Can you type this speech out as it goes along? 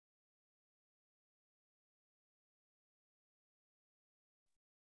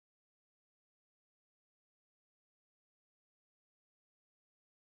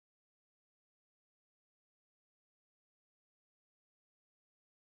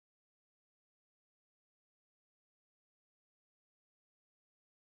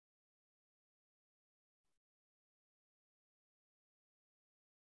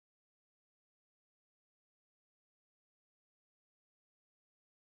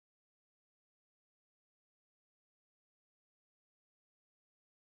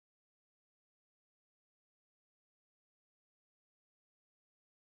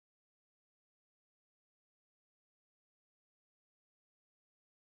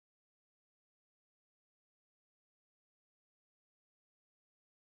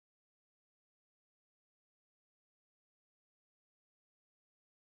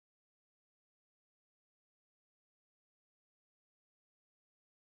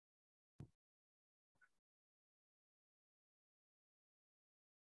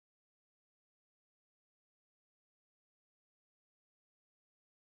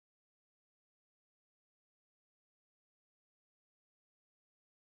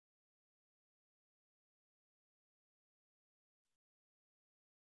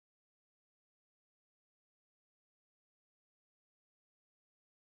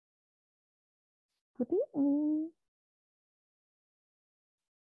Good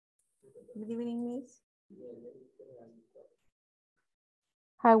evening, Miss.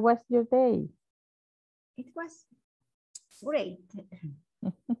 How was your day? It was great.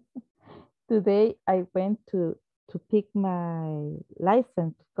 Today I went to pick my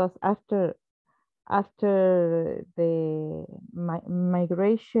license because after the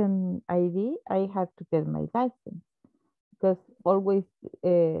migration ID, I had to get my license because always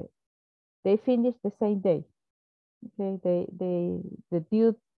they finish the same day. Okay, the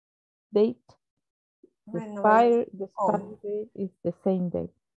due date, the expire date is the same day.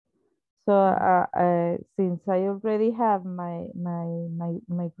 So since I already have my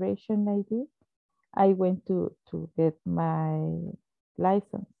migration ID, I went to get my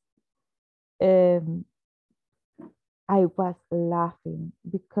license. I was laughing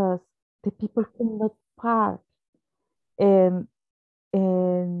because the people could not park, and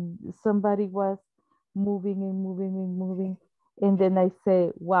somebody was moving and moving and moving, and then I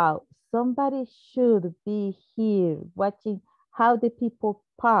say, wow, somebody should be here watching how the people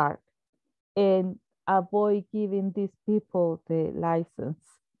park and avoid giving these people the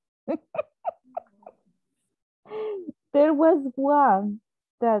license. There was one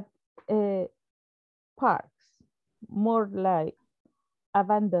that parks more like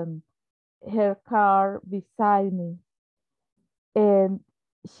abandoned her car beside me, and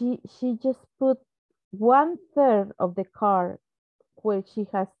she just put 1/3 of the car where she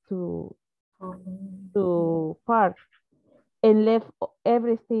has to park and left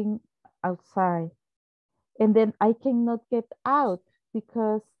everything outside, and then I cannot get out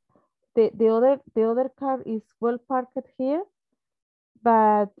because the other car is well parked here,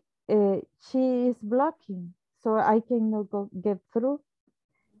 but she is blocking, so I cannot get through.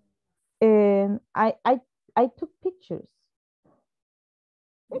 And I took pictures.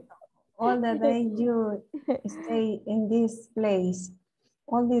 All the day you stay in this place,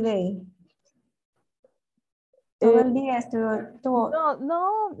 all the day. Todo el día estuvo.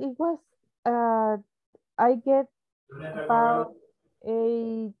 No, it was I get about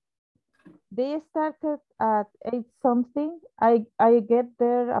they started at 8 something. I get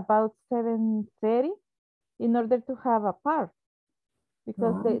there about 7:30 in order to have a park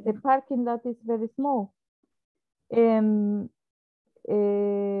because the parking lot is very small.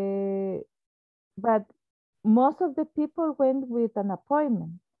 But most of the people went with an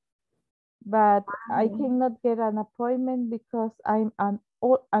appointment. But I cannot get an appointment because I'm an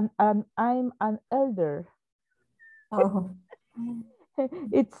elder. Oh.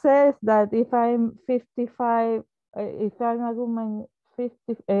 It says that if I'm 55, if I'm a woman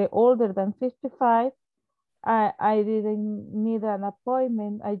older than 55, I didn't need an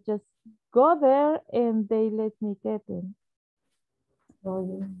appointment. I just go there and they let me get in.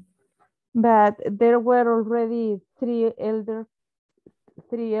 But there were already three elder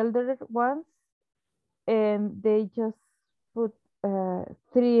ones, and they just put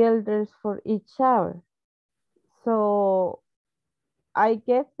 3 elders for each hour. So I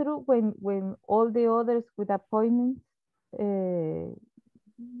get through when all the others with appointments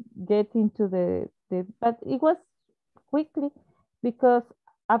get into the but it was quickly because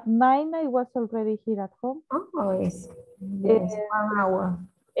at 9 I was already here at home. Oh, yes. 1 hour.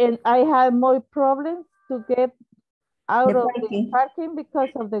 And I had more problems to get out of the parking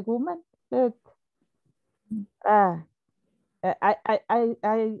because of the woman. But I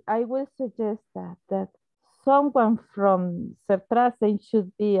will suggest that someone from Sertrasen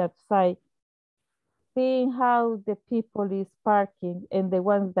should be outside seeing how the people is parking, and the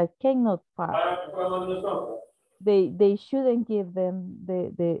ones that cannot park, they shouldn't give them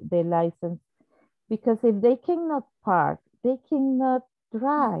the license, because if they cannot park, they cannot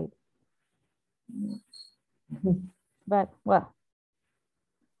drive. But well,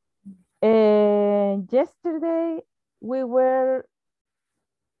 yesterday we were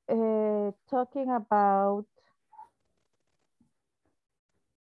talking about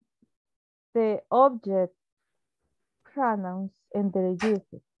the object pronouns and their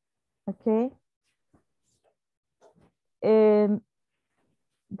uses, okay? And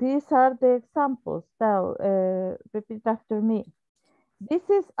these are the examples. Now, repeat after me. This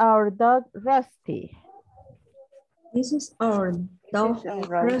is our dog, Rusty. This is our dog,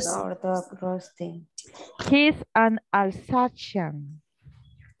 Rusty. He's an Alsatian.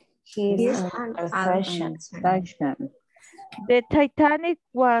 He's an Alsatian. The Titanic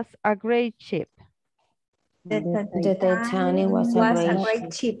was a great ship. The Titanic was a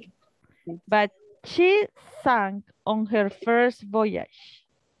great ship. But she sank on her first voyage.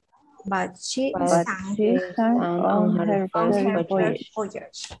 But she sank on her first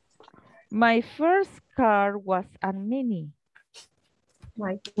voyage. My first car was a Mini.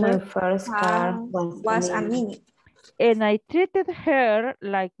 My My first first car was a mini. And I treated her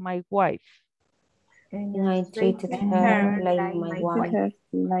like my wife. And I treated her like my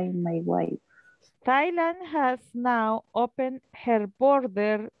wife. Thailand has now opened her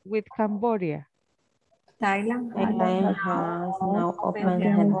border with Cambodia. Thailand Thailand has now opened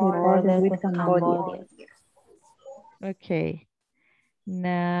her border with Cambodia. Okay.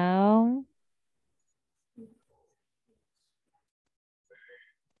 Now,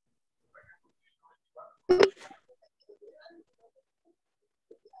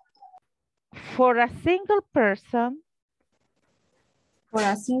 for a single person, For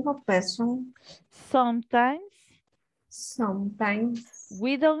a single person, sometimes sometimes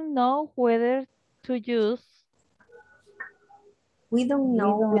we don't know whether to use we don't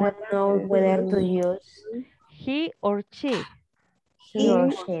know We don't know whether to use he or she. he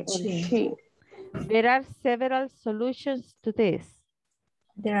or she. There are several solutions to this.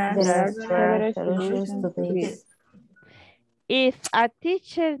 There are There are several several solutions to this. If a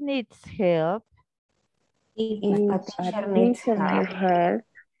teacher needs help, If a teacher needs help,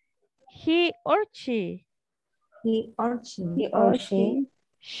 he or she he or she she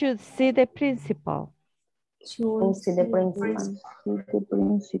should see the principal. should see the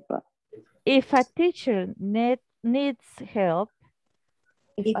principal. If a teacher needs help,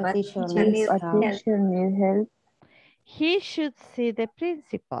 If a teacher needs help, he should see the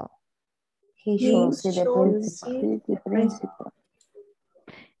principal. he should see the principal.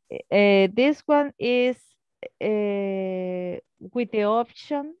 This one is with the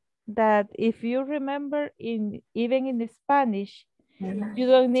option that if you remember even in Spanish, you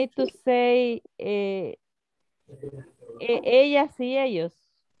don't need to say ellas y ellos.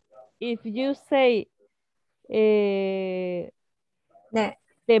 If you say the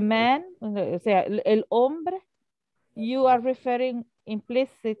man, o sea, el hombre, you are referring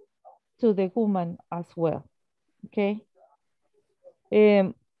implicit to the woman as well. Okay.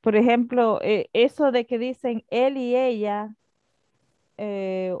 Por ejemplo, eso de que dicen él y ella,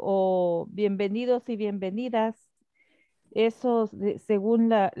 o bienvenidos y bienvenidas, eso según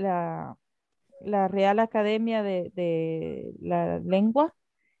la Real Academia de la Lengua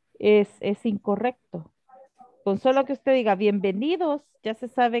es incorrecto. Con solo que usted diga bienvenidos, ya se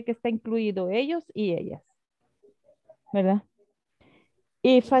sabe que está incluido ellos y ellas, ¿verdad?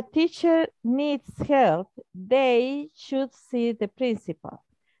 If a teacher needs help, they should see the principal.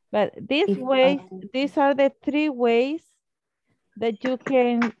 But these are the 3 ways that you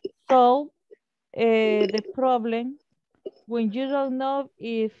can solve the problem when you don't know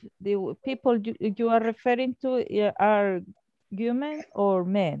if the people you are referring to are women or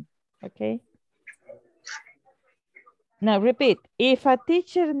men, okay? Now repeat, if a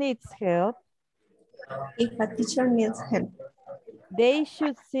teacher needs help, they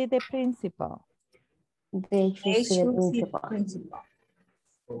should see the principal. They should see the principal.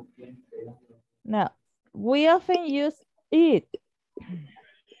 Now, we often use it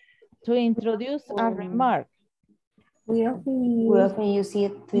to introduce a remark. We often use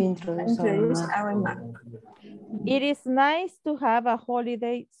it to introduce a remark. It is nice to have a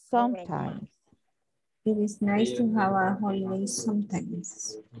holiday sometimes. It is nice to have a holiday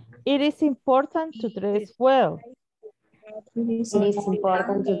sometimes. It is important to dress well. It is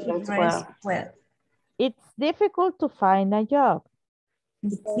important to dress well. It's difficult to find a job.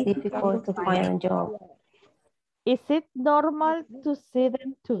 It's difficult to find a job. Is it normal to see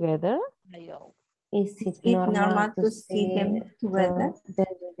them together? Is it normal to see them together?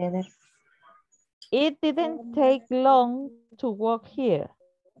 It didn't take long to walk here.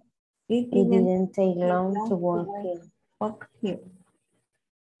 It didn't take long to walk here.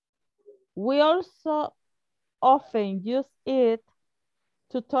 We also often use it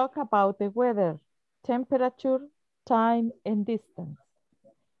to talk about the weather, temperature, time, and distance.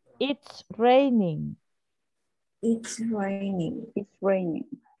 It's raining. It's raining. It's raining.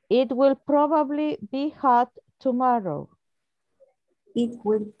 It will probably be hot tomorrow. It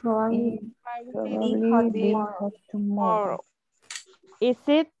will probably be hot tomorrow. Is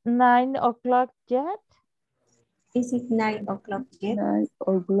it 9 o'clock yet? Is it 9 o'clock yet? 9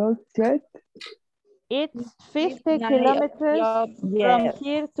 o'clock yet? It's 50 kilometers from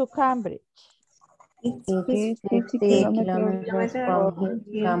here to Cambridge. It's 50 kilometers from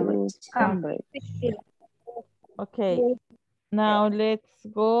here to Cambridge. Okay, now let's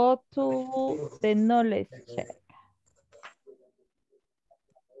go to the knowledge check.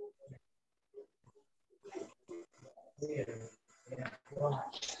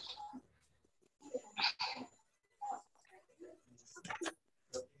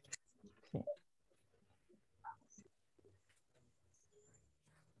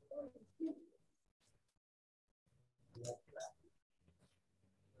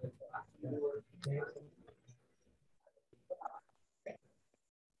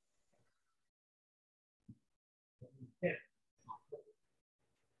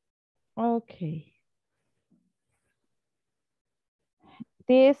 Okay.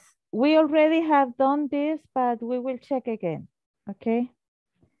 This, we already have done this, but we will check again, okay?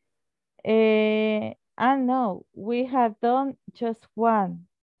 And no, we have done just one,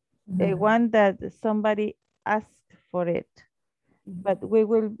 one that somebody asked for it, but we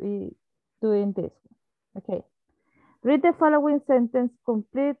will be doing this one, okay? Read the following sentence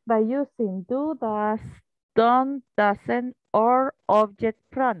complete by using do, does, don't, doesn't, or object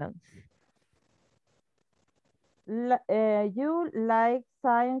pronouns. You like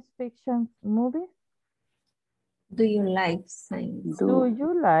science fiction movies? Do you like science? Do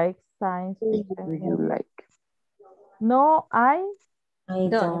you like science fiction Do you movies? like? No, I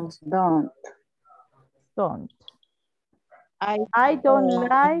Don't. don't. I don't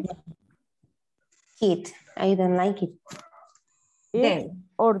like It. I don't like it. it Them.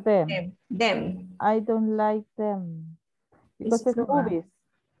 or them. Them. I don't like them. Because it's plural. movies.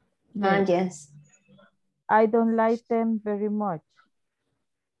 Yes. I don't like them very much.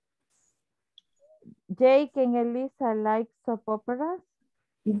 Jake and Elisa like soap operas?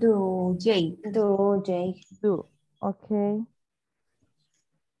 Do Jake. Do Jake. Do. Okay.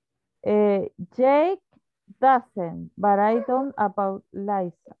 Jake doesn't, but I don't about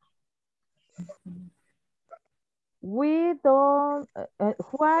Liza. We don't,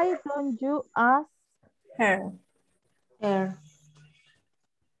 why don't you ask Her. Her.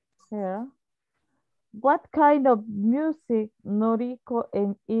 her? What kind of music Noriko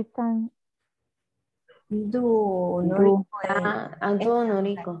and Ethan Do. Do. Do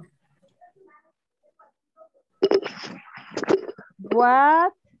Noriko.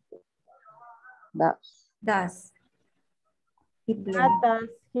 what Does. He play. what does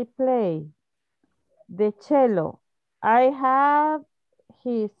he play? The cello. I have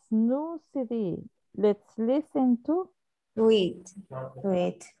his new CD. Let's listen to To it. To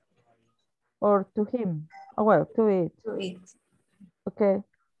it. or to him. Oh, well, to it. To it. Okay.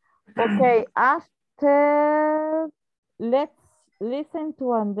 Okay. After, let's listen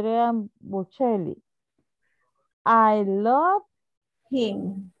to Andrea Bocelli. I love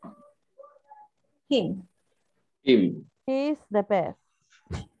Him. Him. Him. He's the best.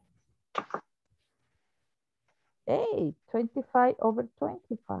 Hey, 25 over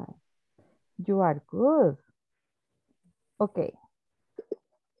 25. You are good. Okay.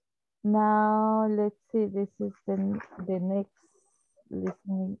 Now let's see. This is the next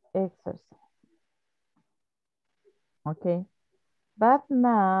listening exercise. Okay. But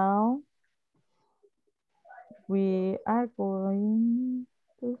now we are going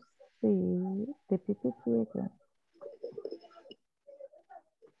to see the PPT again.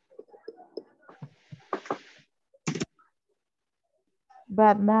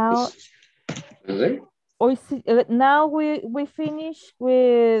 But now, now we finish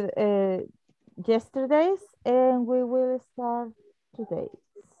with yesterday's and we will start today.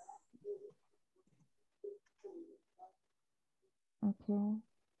 Okay.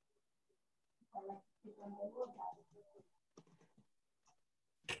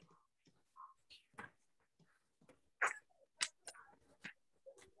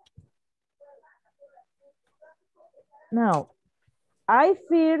 Now, I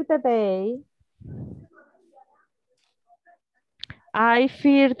fear the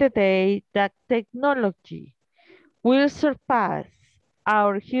day that technology will surpass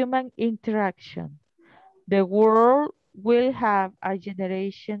our human interaction. The world will have a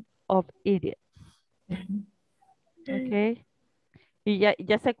generation of idiots. Okay. Y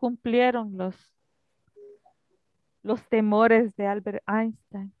ya se cumplieron los temores de Albert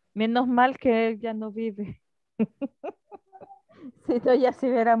Einstein. Menos mal que él ya no vive. Si no, ya se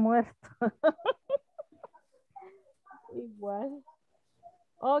hubiera muerto. Igual.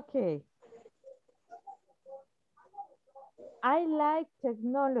 Okay. I like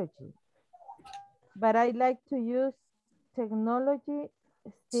technology, but I like to use technology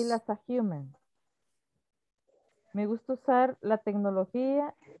still as a human. Me gusta usar la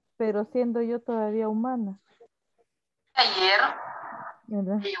tecnología, pero siendo yo todavía humana. Ayer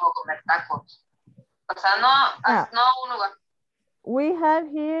 ¿Verdad? llevo a comer tacos. O sea, no a un lugar. We have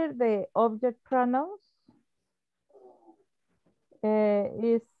here the object pronouns.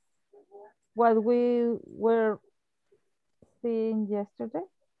 Is what we were seeing yesterday.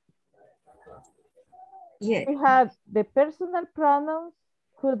 Yes. We have the personal pronouns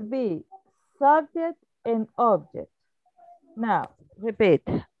could be subject and object. Now, repeat.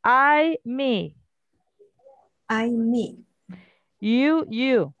 I, me. I, me.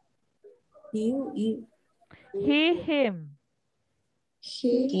 You. You. He, him.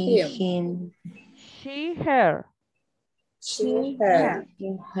 He, him. She, her. She, her.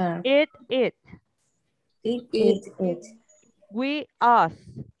 Her. It, it. It. We, us.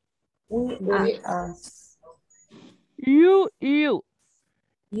 We, us. You. You.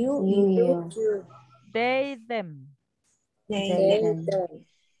 They, them. They, them.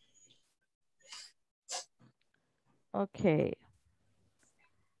 Okay.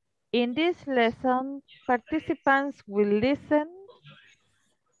 In this lesson, participants will listen,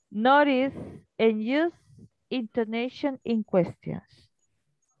 notice, and use intonation in questions.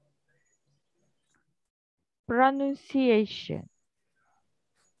 Pronunciation.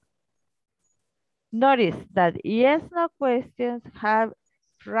 Notice that yes, no questions have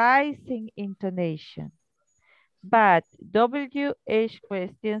rising intonation, but WH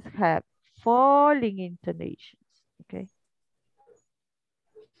questions have falling intonations, okay?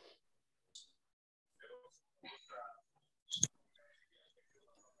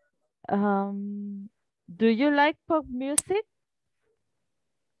 Do you like pop music?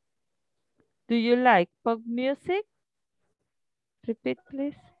 Do you like pop music? Repeat,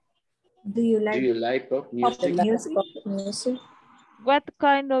 please. Do you like pop music? music? What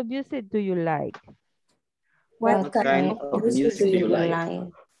kind of music do you like? What kind of music do you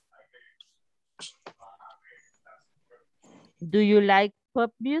like? Do you like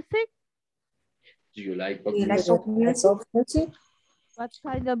pop music? Do you like pop Do you like music? pop music? What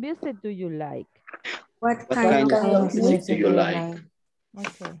kind of music do you like? What What kind of music do you like?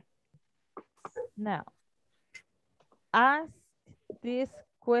 Okay. Now, ask these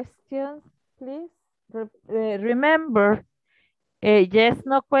questions, please. Remember, yes,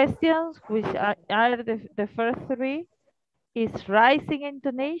 no questions, which are the first three, is rising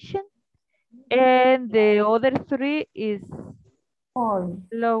intonation, and the other three is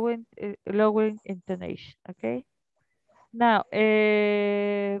lowering intonation, okay? Now,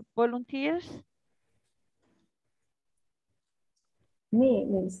 volunteers? Me,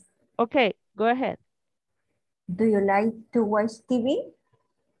 miss. Okay, go ahead. Do you like to watch TV?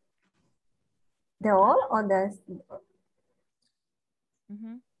 The all or the...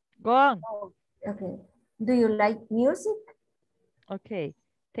 Go on. Oh, okay. Do you like music? Okay,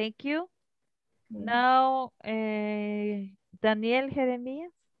 thank you. Now, Daniel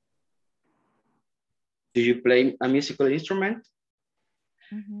Jeremias. Do you play a musical instrument?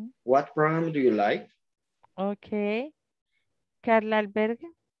 What program do you like? Okay. Carla Alberga.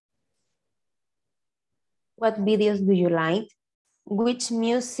 What videos do you like? Which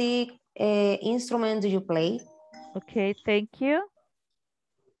music instrument do you play? Okay, thank you.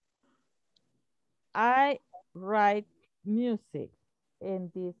 I write music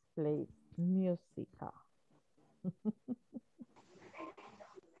in this place, musica.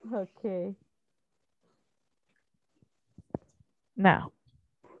 Okay. Now.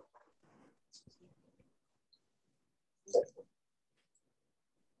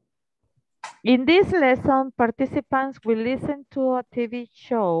 In this lesson, participants will listen to a TV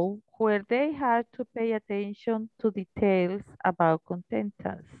show where they have to pay attention to details about contents.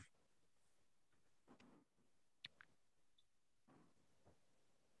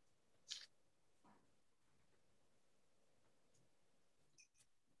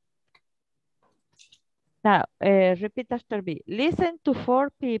 Now, repeat after me. Listen to four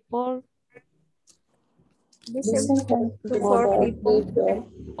people. Listen to four people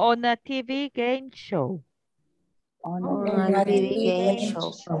On a TV game show. On a TV game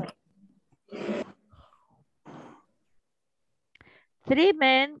show. 3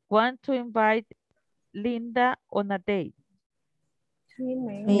 men want to invite Linda on a date. 3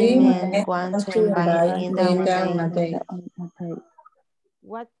 men want to invite Linda on a date.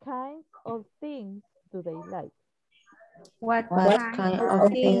 What kinds of things do they like? What kind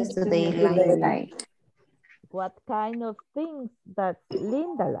of things do they like? What kind of things does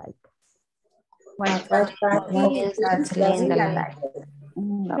Linda like? What kind of things does Linda like?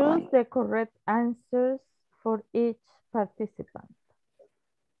 Choose the correct answers for each participant.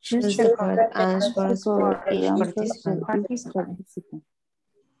 Choose the correct answers for each participant.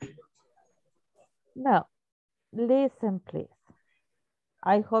 Now, listen, please.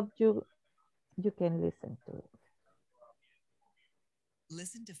 I hope you can listen to it.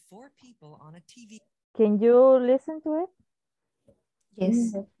 Listen to 4 people on a TV. Can you listen to it?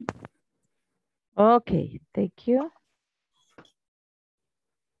 Yes. Okay, thank you.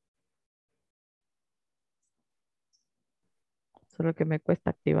 Solo que me cuesta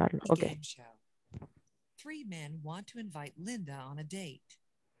activarlo. Okay. Game show. 3 men want to invite Linda on a date.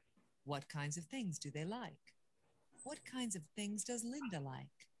 What kinds of things do they like? What kinds of things does Linda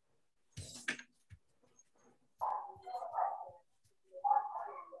like?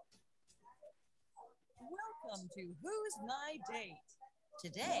 Welcome to Who's My Date?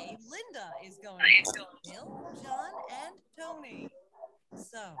 Today, Linda is going to Bill, John, and Tony.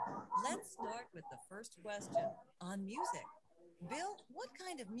 So, let's start with the first question on music. Bill, what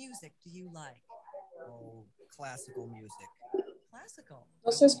kind of music do you like? Oh, classical music. Classical.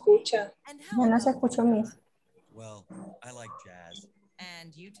 No se escucha. And Ya how no se about escuchó, you, Miss. John? Well, I like jazz.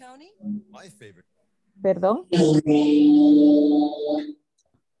 And you, Tony? My favorite. Perdón.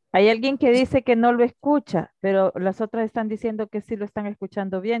 Hay alguien que dice que no lo escucha, pero las otras están diciendo que sí lo están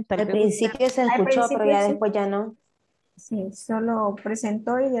escuchando bien. Tal Al vez principio se Al escuchó, pero principio ya sí. después ya no. Sí, solo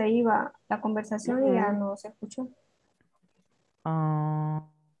presentó y de ahí va la conversación y ya no se escuchó. Ah,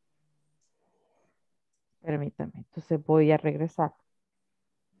 permítame, entonces voy a regresar.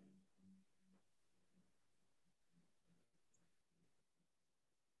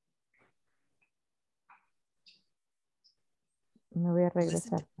 Me voy a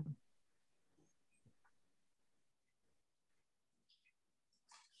regresar.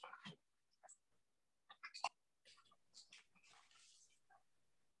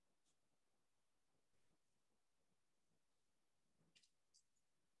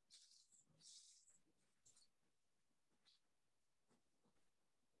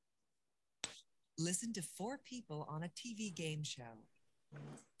 Listen to 4 people on a TV game show.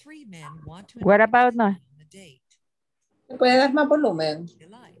 3 men want to What invite about Linda now? on a date. ¿Me puede dar más volumen? They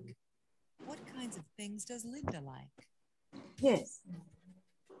like. What kinds of things does Linda like? Yes,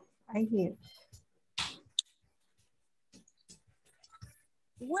 I hear.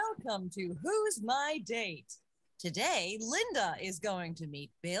 Welcome to Who's My Date? Today, Linda is going to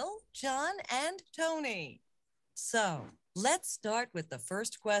meet Bill, John, and Tony. So, let's start with the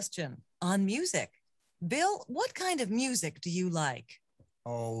first question on music. Bill, what kind of music do you like?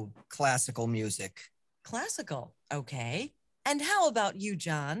 Oh, classical music. Classical, okay. And how about you,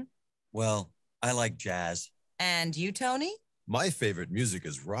 John? Well, I like jazz. And you, Tony? My favorite music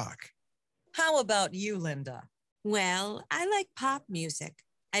is rock. How about you, Linda? Well, I like pop music.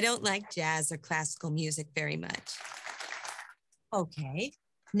 I don't like jazz or classical music very much. Okay,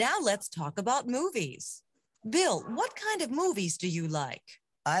 now let's talk about movies. Bill, what kind of movies do you like?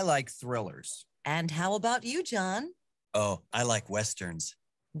 I like thrillers. And how about you, John? Oh, I like westerns.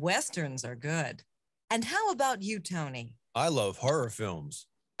 Westerns are good. And how about you, Tony? I love horror films.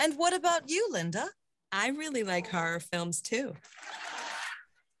 And what about you, Linda? I really like horror films too.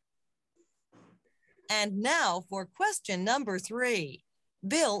 And now for question number 3.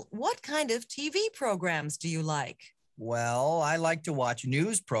 Bill, what kind of TV programs do you like? Well, I like to watch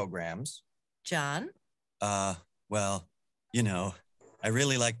news programs. John? Well, you know, I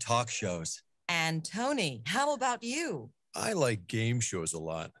really like talk shows. And Tony, how about you? I like game shows a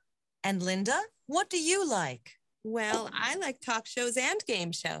lot. And Linda, what do you like? Well, I like talk shows and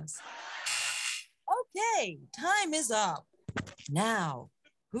game shows. Okay, time is up. Now,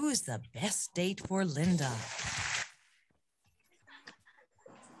 who's the best date for Linda?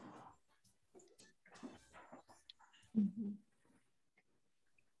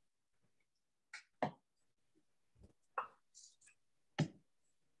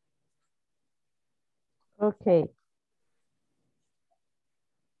 Okay.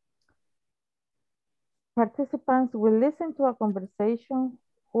 Participants will listen to a conversation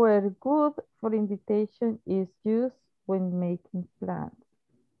where good for invitation is used when making plans.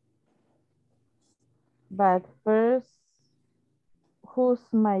 But first, who's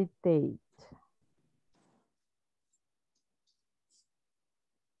my date?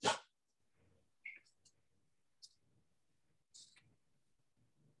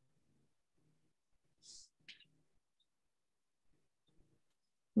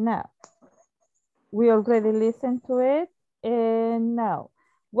 Now, we already listened to it. And now,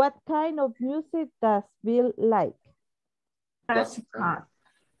 what kind of music does Bill like? Classical.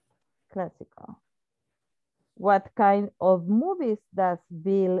 Classical. What kind of movies does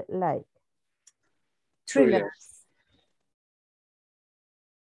Bill like? Thrillers.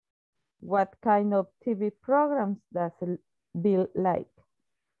 What kind of TV programs does Bill like?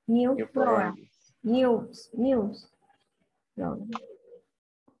 New programs. News. No.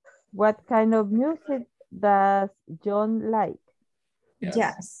 What kind of music does John like?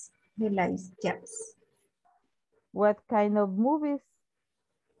 Jazz. He likes jazz. What kind of movies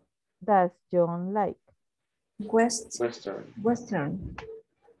does John like? Western.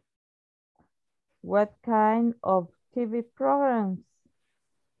 What kind of TV programs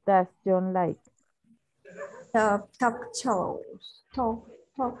does John like? Talk shows. Talk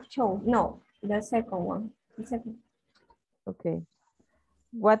show. No, the second one. The second. Okay.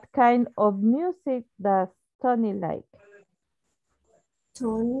 What kind of music does Tony like?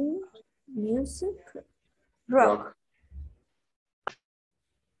 Tony music. Rock.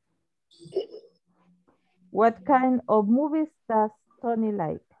 What kind of movies does Tony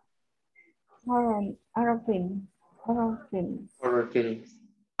like? Horror film. Horror film. Horror films.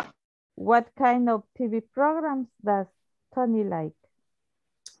 What kind of TV programs does Tony like?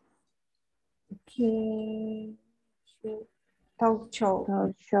 Okay. Talk show.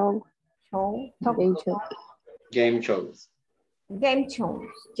 Talk show. Talk Game show. show. Game shows. Game shows.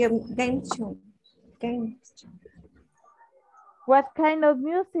 Game shows. Game shows. What kind of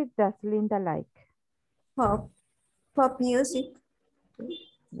music does Linda like? Pop. Pop music.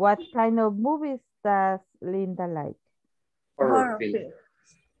 What kind of movies does Linda like? Horror films.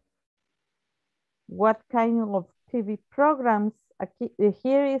 What kind of TV programs?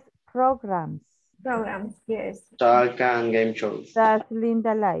 Here is programs. Programs, yes. Talk and game shows. Does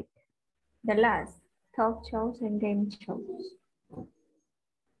Linda like? The last. Talk shows and game shows.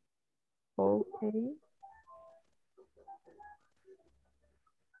 Okay.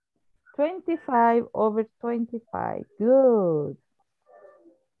 25/25. Good.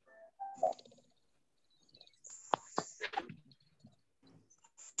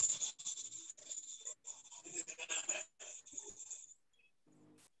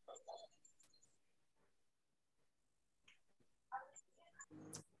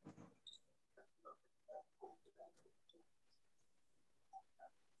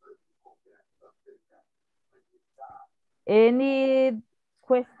 Any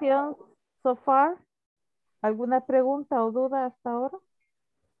questions so far? ¿Alguna pregunta o duda hasta ahora?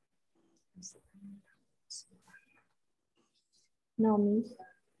 No, miss.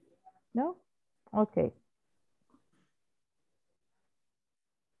 No? Okay.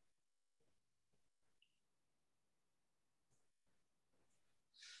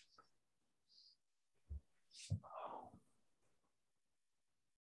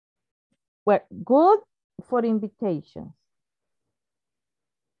 Well, good for invitations.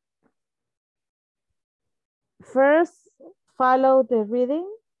 First, follow the reading.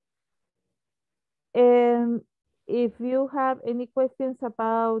 And if you have any questions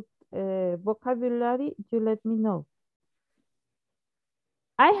about vocabulary, you let me know.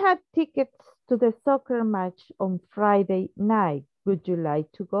 I have tickets to the soccer match on Friday night. Would you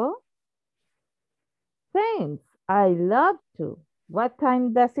like to go? Thanks, I love to. What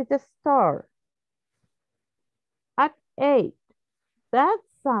time does it start? At 8. That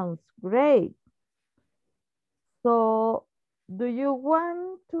sounds great. So, do you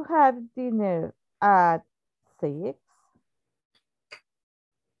want to have dinner at 6?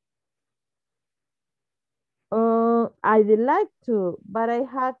 I'd like to, but I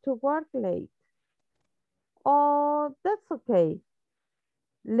have to work late. Oh, that's okay.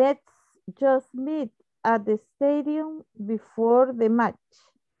 Let's just meet at the stadium before the match,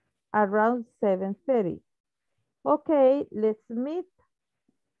 around 7:30. Okay, let's meet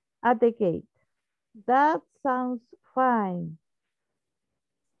at the gate. That sounds fine.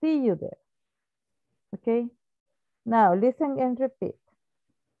 See you there. Okay, now listen and repeat.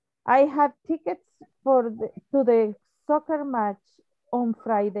 I have tickets to the soccer match on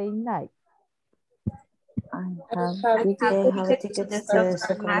Friday night. I have tickets to the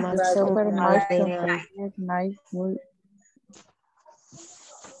soccer match on Friday night.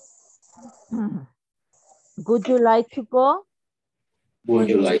 Would you like to go? Would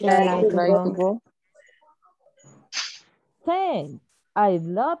you like to go? Thanks, I'd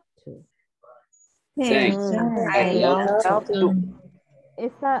love to. Thanks. I'd love to.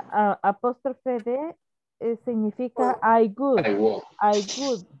 Esta apóstrofe D significa I would. I will. I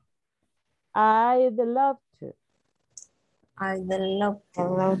would. I'd love to. I'd love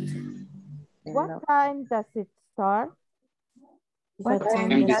to. What time does it start? What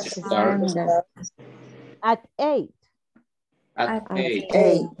time does it start? At 8. At 8.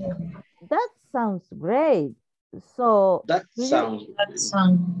 That sounds great. So That sounds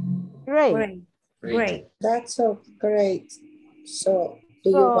great. Great. That's so great. So, do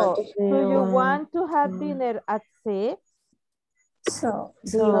you want to have dinner at 6? So,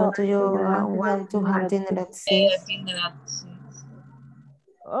 do you want to have dinner at 6?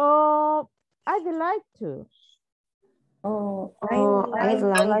 Oh, I'd like to. Oh, I'd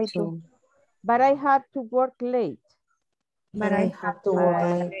like to. But I have to work late. But I have to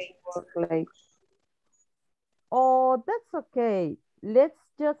work late. Oh, that's okay. Let's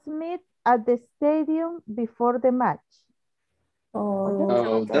just meet at the stadium before the match.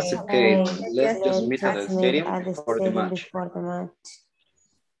 Oh, that's okay. Let's just meet at the stadium before the match.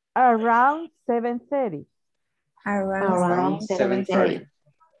 Around 7:30. Around 7:30.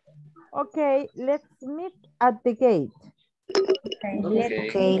 Okay, let's meet at the gate.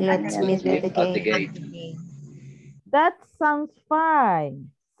 Okay, let's meet at the gate. That sounds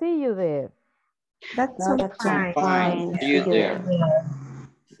fine. See you there. That's so fine. See you there.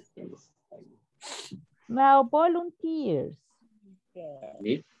 Now, volunteers.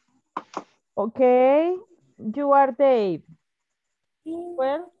 Me? Okay, you are Dave.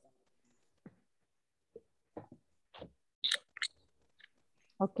 Well,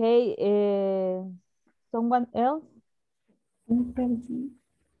 okay, someone else?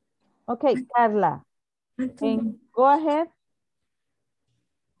 Okay, Carla. And go ahead.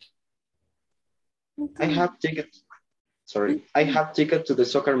 I have tickets. Sorry, I have tickets to the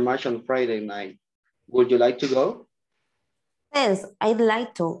soccer match on Friday night. Would you like to go? Thanks, I'd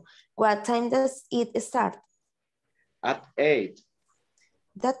like to. What time does it start? At 8.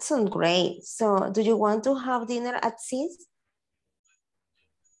 That sounds great. So do you want to have dinner at 6?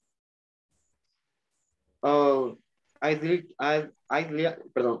 Oh, pardon,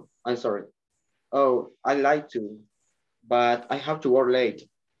 I'm sorry. Oh, I like to, but I have to work late.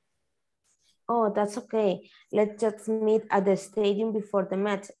 Oh, that's okay. Let's just meet at the stadium before the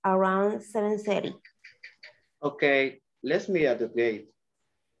match around 7:30. Okay, let's meet at the gate.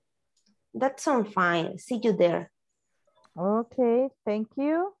 That sounds fine. See you there. Okay, thank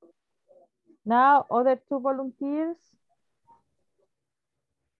you. Now, other two volunteers.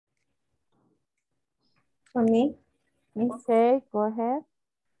 For me. Okay, go ahead.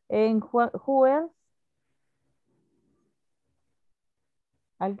 And who else?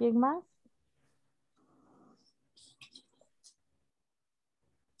 ¿Alguien más?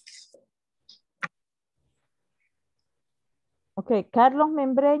 Okay, Carlos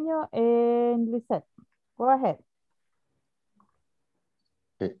Membreño and Lisette. Go ahead.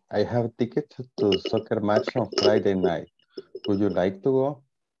 Okay, I have tickets to soccer match on Friday night. Would you like to go?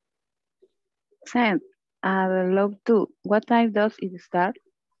 Thanks. I would love to. What time does it start?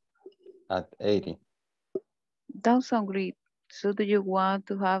 At 80. That sounds great. So do you want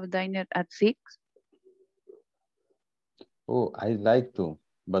to have dinner at 6? Oh, I'd like to,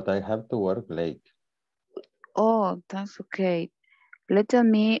 but I have to work late. Oh, that's okay. Let's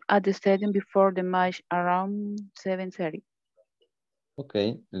meet at the stadium before the match around 7:30.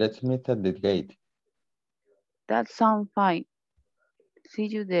 Okay, let's meet at the gate. That sounds fine. See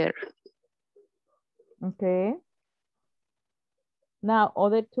you there. Okay. Now,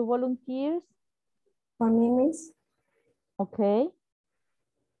 other two volunteers. For me, miss. Okay.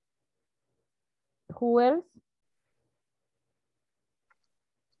 Who else?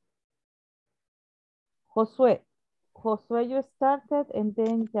 Josue. Josue, you started and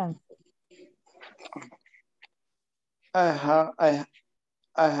then Jansen. I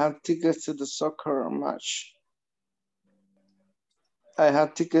have tickets to the soccer match. I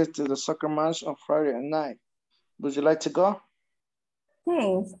have tickets to the soccer match on Friday night. Would you like to go?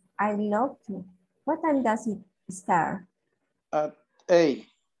 Thanks. I'd love to. What time does it start? At 8.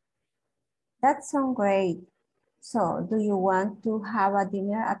 That sounds great. So, do you want to have a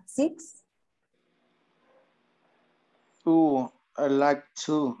dinner at 6? Ooh, I like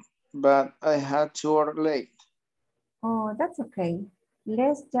to, but I had to work late. Oh, that's okay.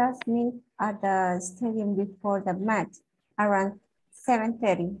 Let's just meet at the stadium before the match around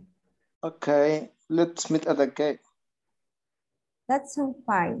 7:30. Okay, let's meet at the gate. That sounds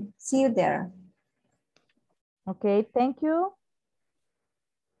fine. See you there. Okay, thank you.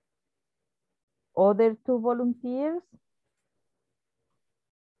 Other two volunteers.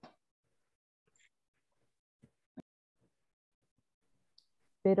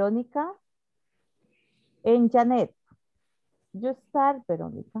 Veronica and Janet. You start,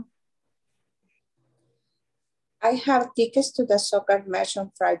 Veronica. I have tickets to the soccer match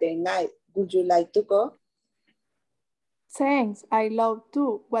on Friday night. Would you like to go? Thanks, I love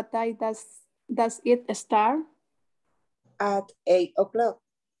to. What time does it start? At 8 o'clock.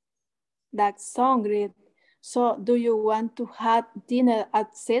 That sounds great. So do you want to have dinner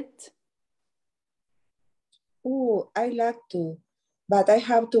at 6? Ooh, I like to, but I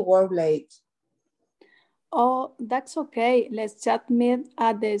have to work late. Oh, that's okay. Let's just meet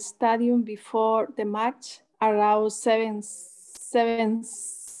at the stadium before the match around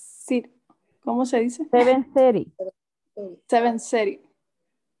 7:30. ¿Cómo se dice? 7:30. 7:30.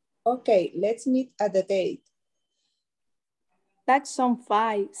 Okay, let's meet at the gate. That sounds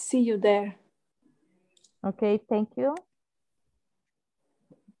fine. See you there. Okay, thank you.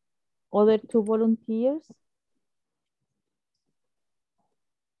 Other two volunteers.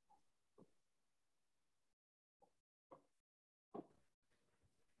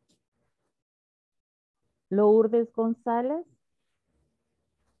 Lourdes González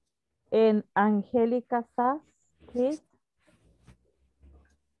and Angélica Sass, please.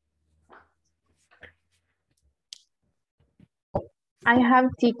 I have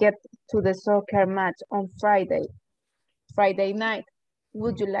ticket to the soccer match on Friday night.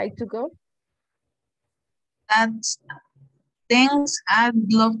 Would you like to go? That's thanks.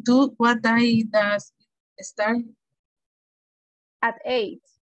 I'd love to. What time does it start? At 8.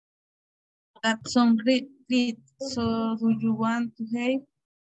 That sounds great. So do you want to have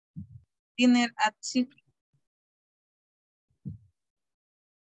dinner at 6?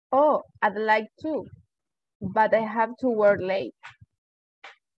 Oh, I'd like to, but I have to work late.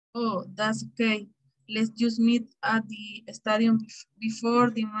 Oh, that's okay. Let's just meet at the stadium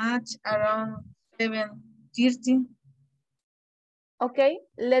before the match around 7:30. Okay,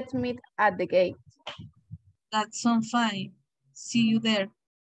 let's meet at the gate. That sounds fine. See you there.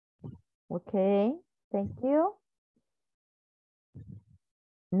 Okay, thank you.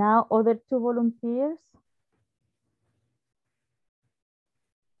 Now other two volunteers.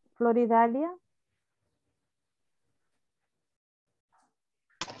 Floridalia.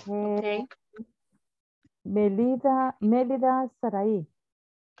 Okay. Melida Sarai.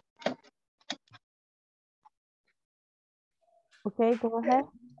 Okay, go ahead.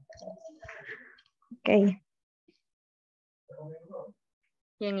 Okay.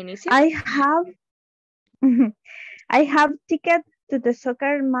 ¿Quién inicia? I have ticket to the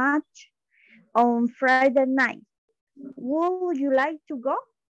soccer match on Friday night. Would you like to go?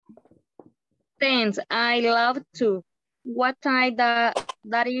 Thanks, I love to. What time that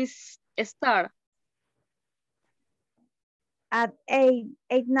is start? At 8.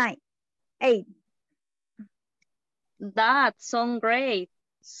 That sounds great.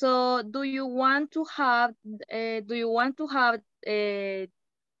 So do you want to have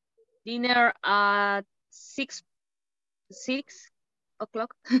dinner at 6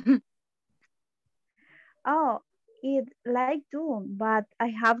 o'clock? Oh, I'd like to, but I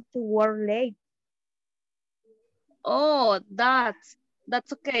have to work late. Oh, that's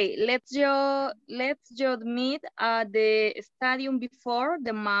okay. Let's just meet at the stadium before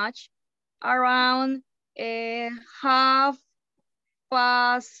the match around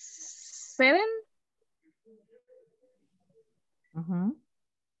 7:30.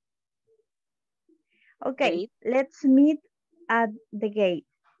 Okay, let's meet at the gate.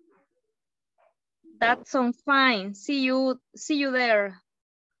 That sounds fine. See you there.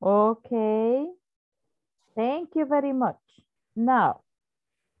 Okay. Thank you very much. Now,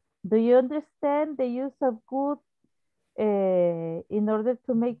 do you understand the use of would in order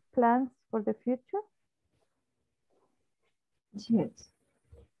to make plans for the future? Yes.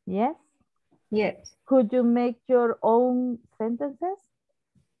 Yes? Yes. Could you make your own sentences?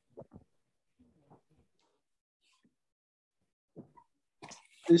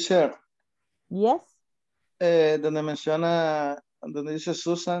 Teacher. Yes. Donde dice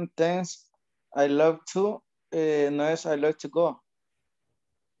Susan, thanks, I love to, no es I love to go.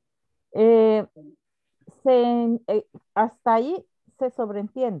 Hasta ahí se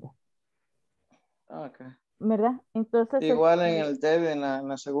sobreentiende. Okay. ¿Verdad? Entonces. Igual en el debe, en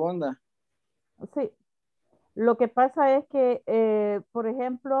la segunda. Sí. Lo que pasa es que, por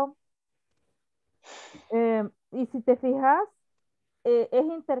ejemplo, y si te fijas, es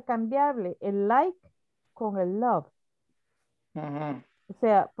intercambiable el like con el love. O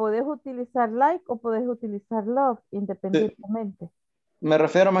sea, puedes utilizar like o puedes utilizar love independientemente. Sí. Me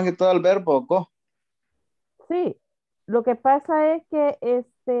refiero más que todo al verbo go. Sí, lo que pasa es que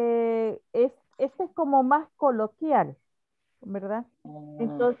este es como más coloquial, ¿verdad?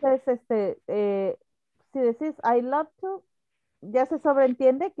 Entonces, si decís I love to, ya se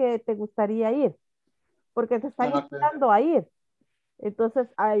sobreentiende que te gustaría ir, porque te están invitando a ir. Entonces,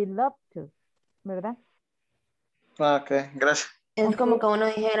 I love to, ¿verdad? Ok, gracias. Es como que uno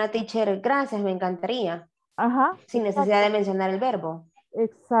dijera, teacher, gracias, me encantaría. Ajá. Sin necesidad de mencionar el verbo.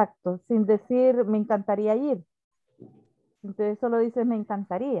 Exacto, sin decir me encantaría ir. Entonces solo dices me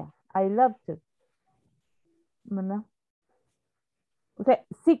encantaría. I love to. ¿Verdad? O sea,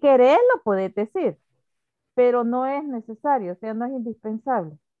 si querés lo puedes decir, pero no es necesario, o sea, no es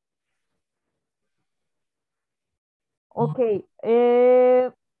indispensable. Ok,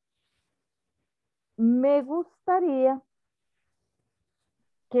 me gustaría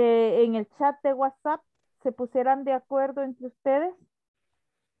que en el chat de WhatsApp se pusieran de acuerdo entre ustedes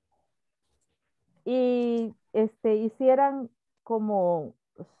y hicieran como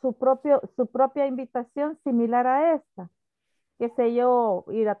su propia invitación similar a esta. Qué sé yo,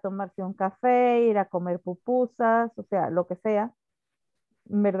 ir a tomarse un café, ir a comer pupusas, o sea, lo que sea,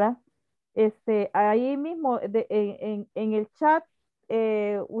 ¿verdad? Ahí mismo en el chat,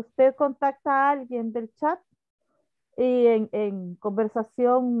 usted contacta a alguien del chat y en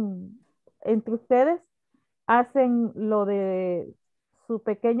conversación entre ustedes hacen lo de su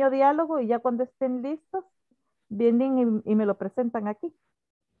pequeño diálogo y ya cuando estén listos, vienen y me lo presentan aquí.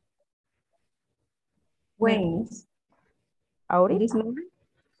 When? Ahorita. This moment?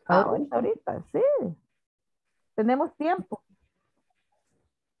 Ahorita, sí. Tenemos tiempo.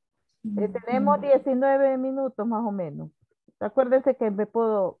 Tenemos 19 minutos más o menos. Acuérdense que me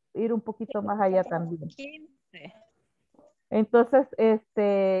puedo ir un poquito más allá también. 15. Entonces,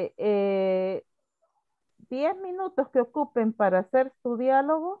 10 minutos que ocupen para hacer su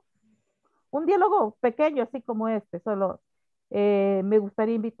diálogo. Un diálogo pequeño, así como este, solo me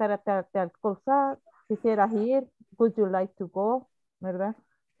gustaría invitar a tal cosa, quisieras ir, would you like to go, ¿verdad?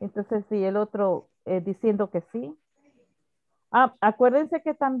 Entonces, si el otro diciendo que sí. Ah, acuérdense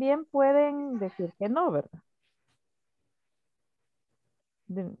que también pueden decir que no, ¿verdad?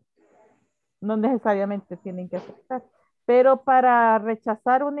 No necesariamente tienen que aceptar. Pero para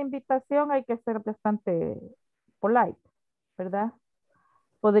rechazar una invitación hay que ser bastante polite, ¿verdad?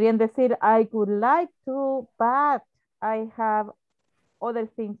 Podrían decir, I would like to, but I have other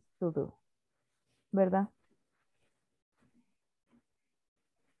things to do, ¿verdad?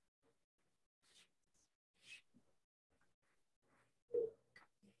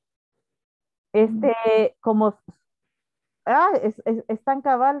 Como, están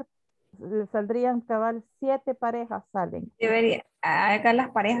cabal, saldrían cabal 7 parejas salen. Debería haga las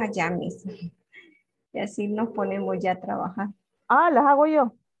parejas ya mismo. Y así nos ponemos ya a trabajar. Ah, las hago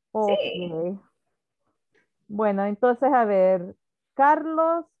yo. Sí. Ok. Bueno, entonces, a ver,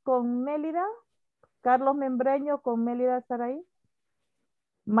 Carlos con Mélida, Carlos Membreño con Mélida Saraí,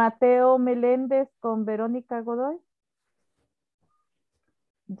 Mateo Meléndez con Verónica Godoy,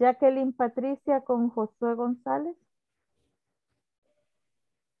 Jacqueline Patricia con Josué González,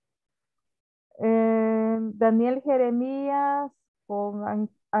 Daniel Jeremías con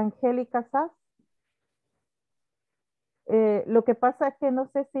Angélica Sass. Lo que pasa es que no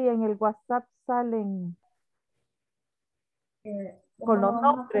sé si en el WhatsApp salen con los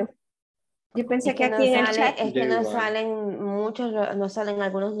nombres. Yo pensé Es que que no aquí en el sale, chat. es que no salen muchos, no salen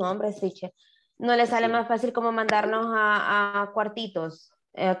algunos nombres, teacher. No le sale más fácil como mandarnos a cuartitos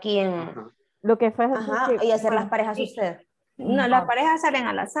aquí en... Lo que pasa Ajá, es que, y hacer las bueno, parejas usted. No, las parejas salen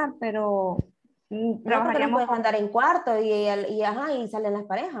al azar, pero No, porque los trabajaríamos pueden con, mandar en cuarto ajá, y salen las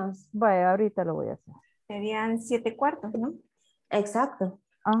parejas. vaya, ahorita lo voy a hacer. serían 7 cuartos, ¿no? Exacto.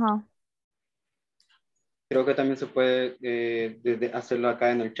 Ajá. Creo que también se puede hacerlo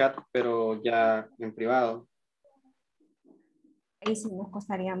acá en el chat, pero ya en privado. Ahí sí nos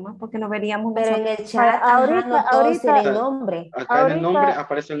costaría más porque no veríamos Pero en nosotros. el chat, ajá, no todos tienen nombre. Acá en el nombre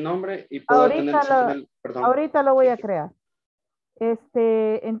aparece el nombre y puedo tener, perdón. Ahorita lo voy a crear.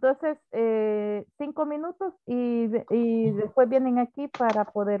 Entonces, 5 minutos y después vienen aquí para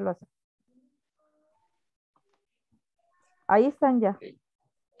poderlo hacer. Ahí están ya.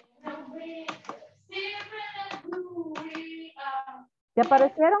 ¿Ya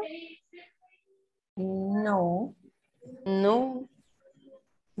aparecieron? No. No.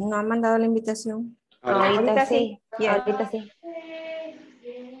 No han mandado la invitación. Ahorita sí. Yeah. Ahorita sí.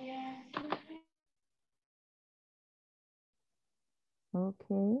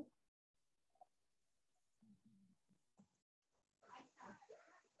 Ok.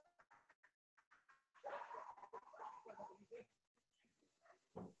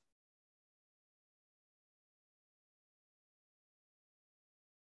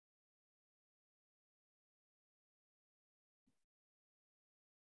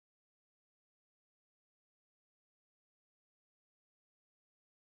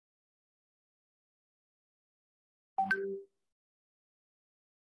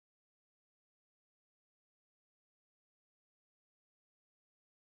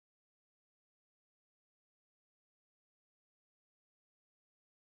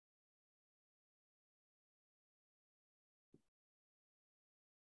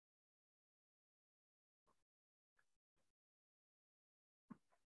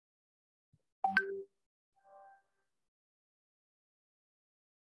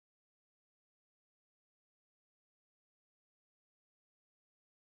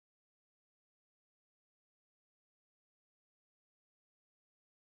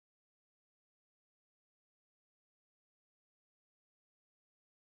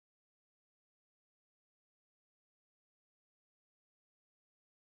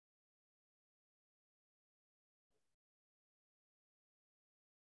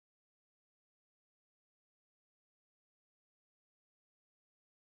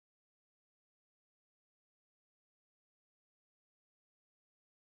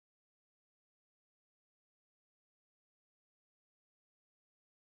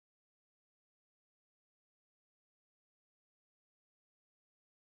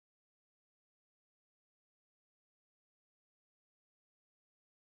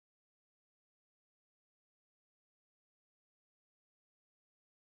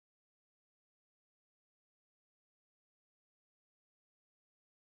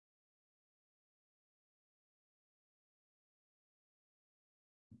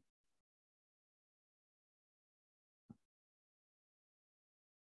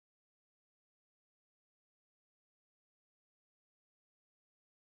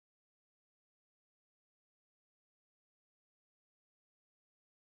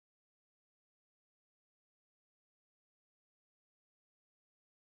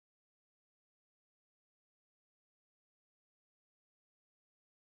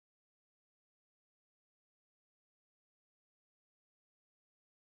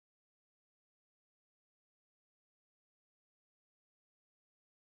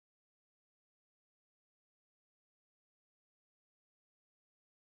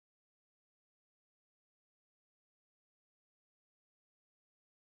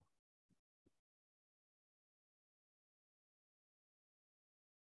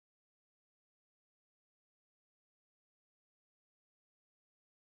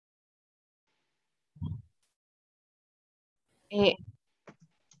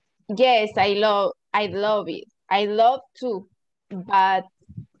 Yes, I love it. I love to, but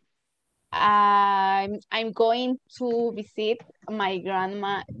I'm going to visit my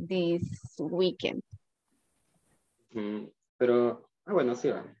grandma this weekend. Pero, bueno, sí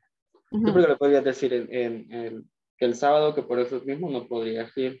va. Yo Ujú. creo que le podrías decir que el sábado, que por eso mismo no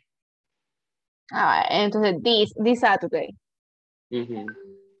podrías ir. Entonces, this Saturday. Ujú.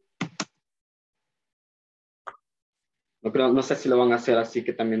 No, creo, no sé si lo van a hacer, así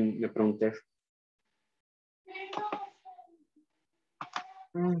que también me pregunté.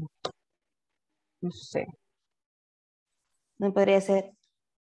 No sé. No podría ser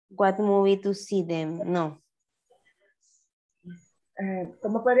what movie to see them. No.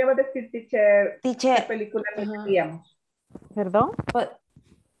 ¿Cómo podríamos decir, teacher, Teacher. qué película miraríamos? ¿Perdón?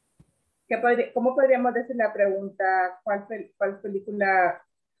 ¿Cómo podríamos decir la pregunta, cuál película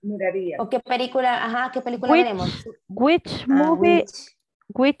miraría? ¿O qué película, qué película veremos? Which movie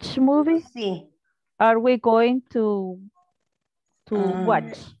Sí. are we going to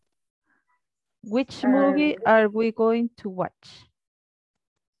watch? Which movie are we going to watch?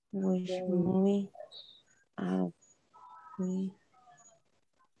 Which movie are we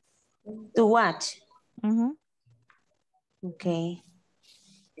to watch? Okay.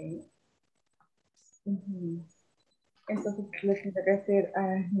 Entonces, le tendré que decir,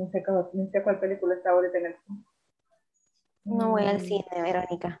 no sé cuál película está ahorita en el cine. No voy al cine,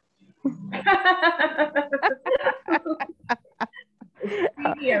 Verónica.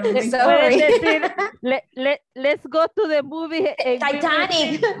 Puedes decir, let's go to the movie.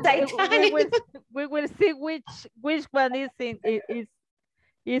 Titanic. We will see which one is there.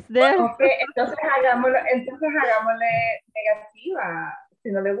 Ok, entonces hagámosle negativa. Si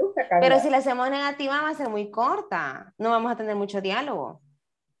no le gusta, Carla. Pero si la hacemos negativa va a ser muy corta. No vamos a tener mucho diálogo.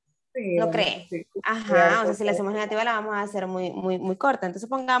 Sí, ¿No cree? Sí, Ajá, o sea, si la hacemos negativa la vamos a hacer muy corta. Entonces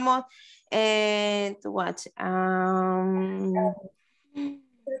pongamos to watch.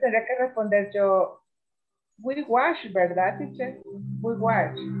 Tendría que responder yo. We watch, ¿verdad, teacher? We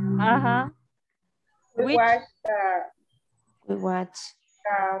watch. Ajá. We watch. We watch.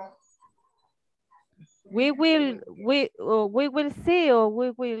 We will see or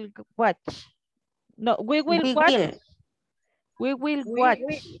we will watch. No, we will watch. We will watch.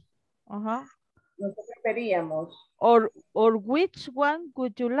 Nosotros preferíamos. Or which one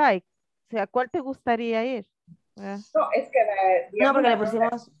would you like? O sea, ¿cuál te gustaría ir? No, es que no, porque le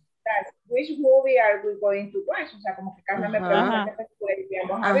pusimos. Which movie are we going to watch? O sea, como que Carla me pregunta qué película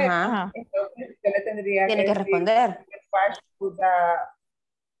iríamos a ver. Entonces, yo le tendría Tiene que responder. Watch to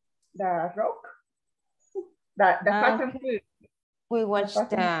the Rock. The Fast and Furious. We watch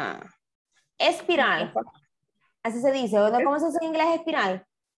the Espiral. Así se dice. ¿O no? ¿Cómo se dice en inglés espiral?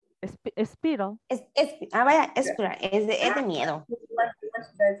 Espiral. Vaya, espiral. Es de miedo. We watch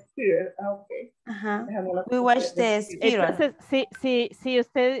the Spiral. Okay. Ajá. We watch the Spiral. Entonces, si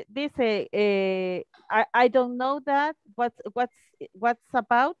usted dice, I don't know that, what's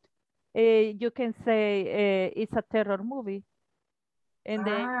about, you can say it's a terror movie. And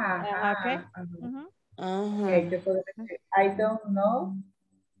then, okay. Okay, I don't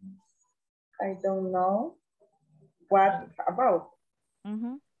know what about.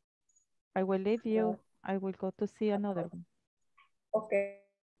 I will leave you. I will go to see another one. Okay.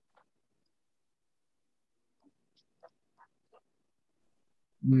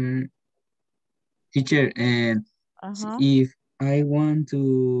 Teacher, if I want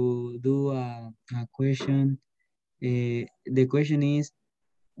to do a question, the question is,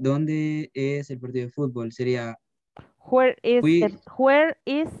 ¿dónde es el partido de fútbol? Sería, where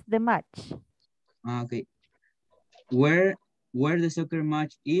is the match? Okay. Where the soccer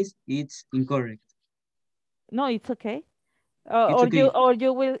match is, it's incorrect. No, it's okay. Okay.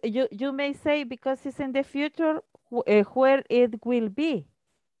 You may say, because it's in the future, where it will be.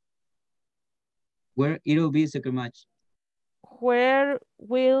 Where it will be soccer match. Where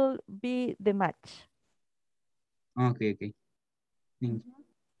will be the match? Okay. Thank you.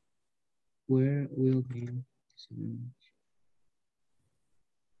 Where will be the match?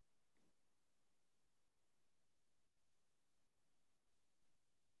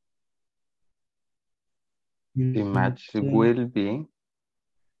 The match will be.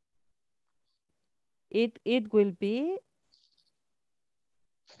 It will be.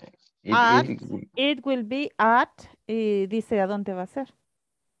 It will be at. Y dice a dónde va a ser.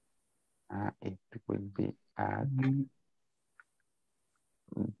 It will be at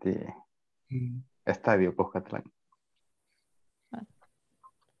the Estadio Cuscatlán.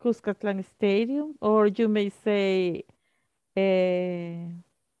 Cuscatlán Stadium, or you may say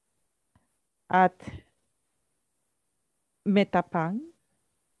at Metapan.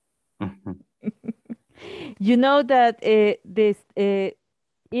 You know that this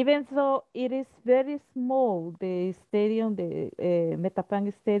even though it is very small, the stadium, the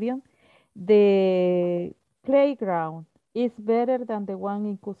Metapan Stadium, the playground is better than the one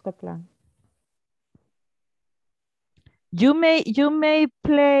in Cuscatlán. You may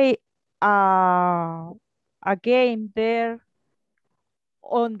play a game there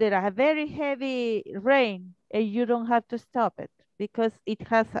under a very heavy rain and you don't have to stop it because it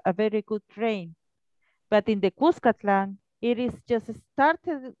has a very good rain. But in the Cuscatlán, it is just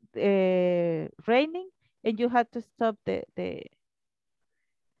started raining and you have to stop the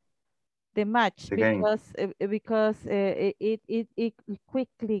match because it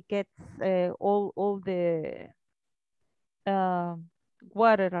quickly gets all the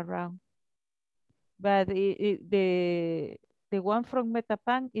water around. But the one from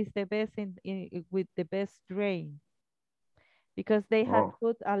Metapan is the best with the best drain because they have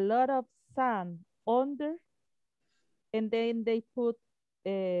put a lot of sand under and then they put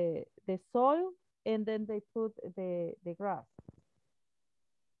the soil and then they put the grass.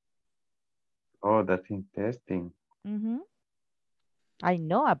 Oh, that's interesting. I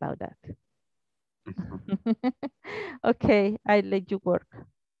know about that. Okay, I let you work.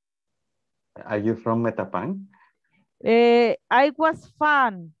 Are you from Metapan? I was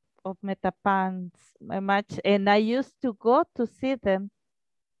fan of Metapan's match and I used to go to see them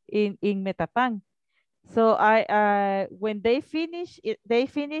in Metapan. So I when they finish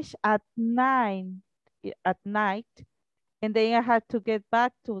at 9 at night and then I had to get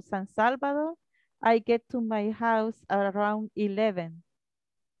back to San Salvador. I get to my house around 11.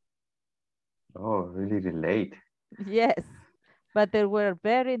 Oh, really late. Yes, but they were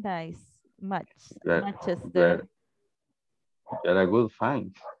very nice matches there. You're a good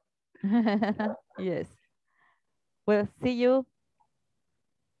fan. Yes. Well, see you.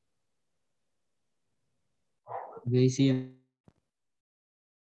 Okay, see you.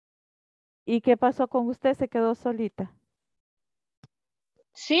 ¿Y qué pasó con usted? ¿Se quedó solita?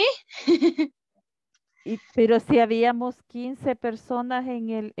 Sí. Pero si habíamos 15 personas en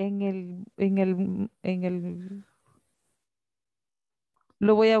el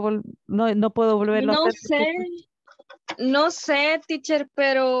lo voy a no puedo volverlo a hacer. No sé, teacher,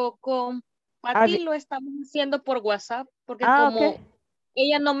 pero con Pati lo estamos haciendo por WhatsApp, porque como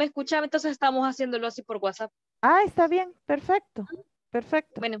ella no me escuchaba, entonces estamos haciéndolo así por WhatsApp. Ah, está bien, perfecto,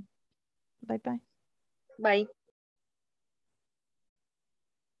 perfecto. Bueno. Bye, bye. Bye.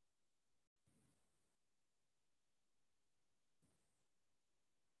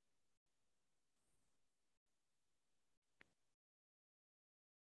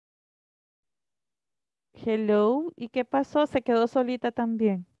 Hello, ¿y qué pasó? ¿Se quedó solita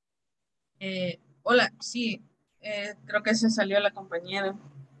también? Hola, sí, creo que se salió la compañera.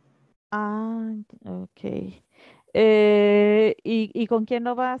 Ah, ok. ¿Y con quién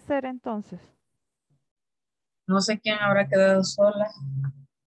lo va a hacer entonces? No sé quién habrá quedado sola.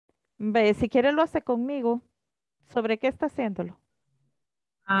 Ve, si quiere lo hace conmigo. ¿Sobre qué está haciéndolo?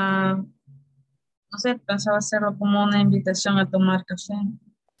 No sé, pensaba hacerlo como una invitación a tomar café.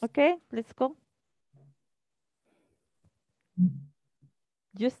 Ok, let's go.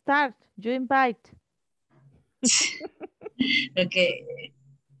 You start, you invite. Ok.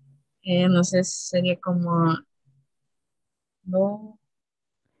 No sé, sería como... No.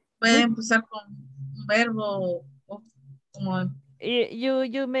 Puede empezar con un verbo o como...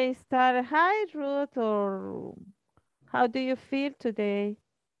 You may start, hi Ruth, or how do you feel today?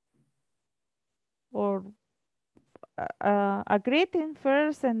 Or a greeting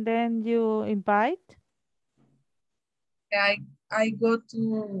first and then you invite. I go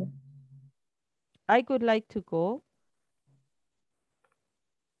to... I would like to go.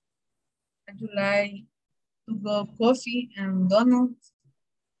 I would like to go coffee and donuts.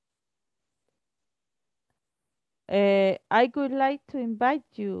 I would like to invite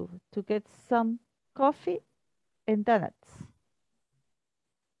you to get some coffee and donuts.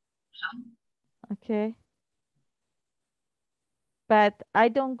 Okay. But I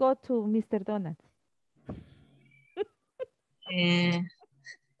don't go to Mr. Donuts.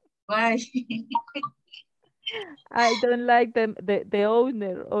 Why? I don't like the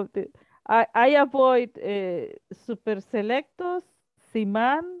owner of the. I avoid Super Selectos,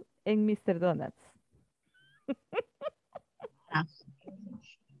 Siman, and Mr. Donuts.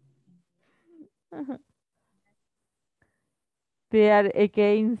 They are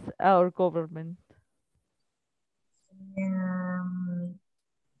against our government.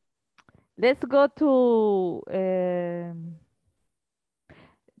 Let's go to.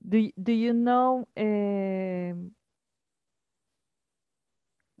 Do you know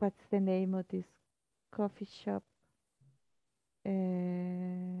what's the name of this coffee shop?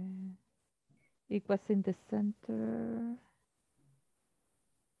 It was in the center.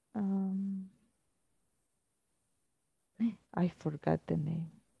 I forgot the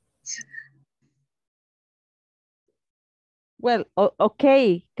name. Well,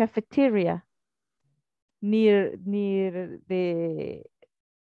 okay, cafeteria near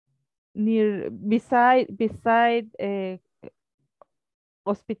beside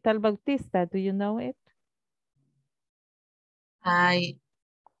Hospital Bautista. Do you know it?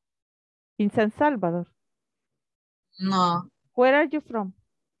 In San Salvador. No. Where are you from?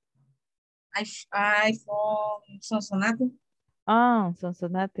 I from Sonsonate. Ah,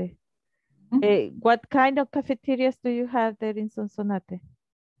 Sonsonate. What kind of cafeterias do you have there in Sonsonate?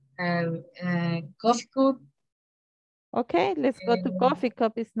 Coffee cup. Okay, let's go to coffee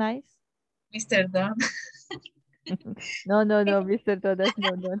cup. It's nice. Mr. Don. No, Mr. Dodas, no.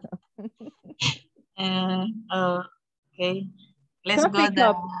 Okay. Let's coffee go cup.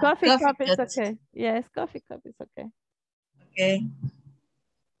 the Coffee cup is okay. Yes, coffee cup is okay. Okay.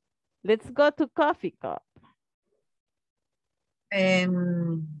 Let's go to coffee cup.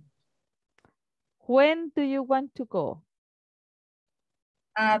 When do you want to go?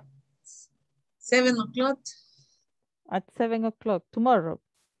 At 7 o'clock. At 7 o'clock tomorrow?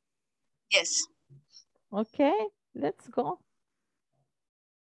 Yes. Okay, let's go.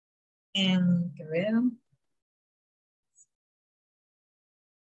 Que vean.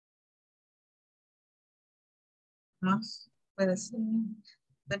 Más puede ser.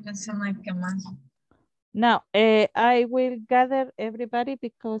 Estoy pensando en qué más. Now, I will gather everybody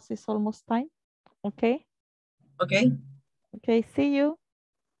because it's almost time. Okay? Okay. Okay, see you.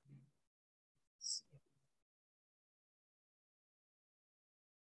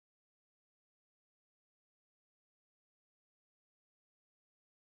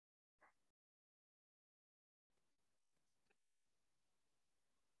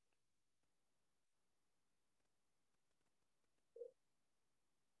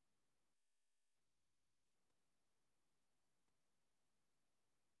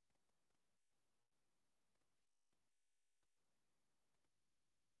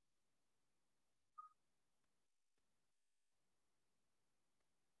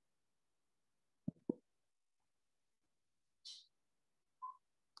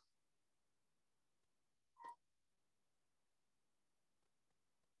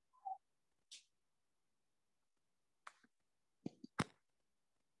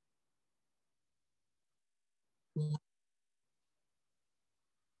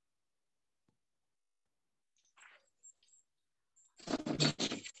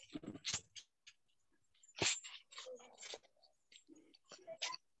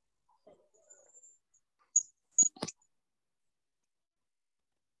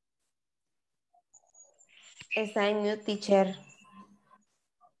 Está en mute, teacher.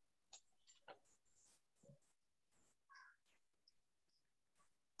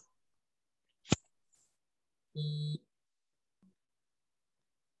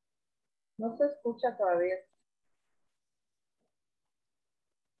 No se escucha todavía.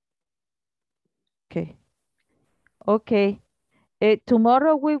 Okay. Okay.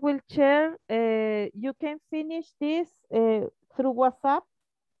 Tomorrow we will share. You can finish this through WhatsApp.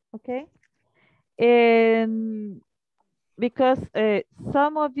 Okay. And because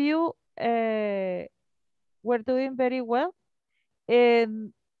some of you were doing very well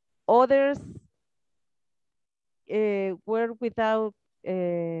and others were without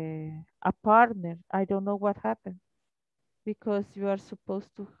a partner. I don't know what happened because you are supposed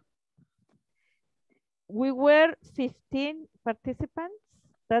to. We were 15 participants.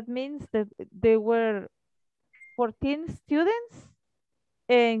 That means that there were 14 students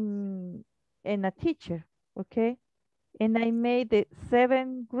and a teacher, okay? And I made the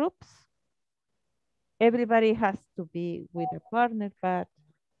 7 groups. Everybody has to be with a partner, but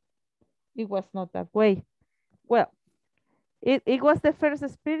it was not that way. Well, it was the first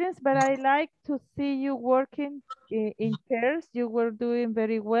experience, but I like to see you working in pairs. You were doing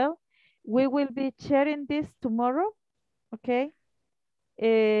very well. We will be sharing this tomorrow, okay?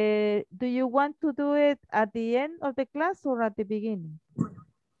 Do you want to do it at the end of the class or at the beginning?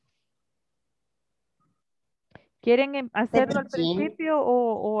 ¿Quieren hacerlo al principio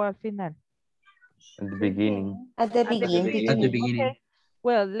o al final? At the beginning. At the beginning. At the beginning. Okay.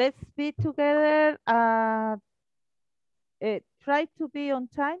 Well, let's be together. Try to be on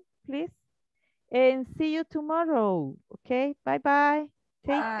time, please. And see you tomorrow. Okay, bye-bye.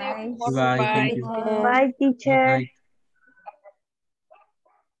 Take care. Bye. Thank you. Bye, teacher. Bye.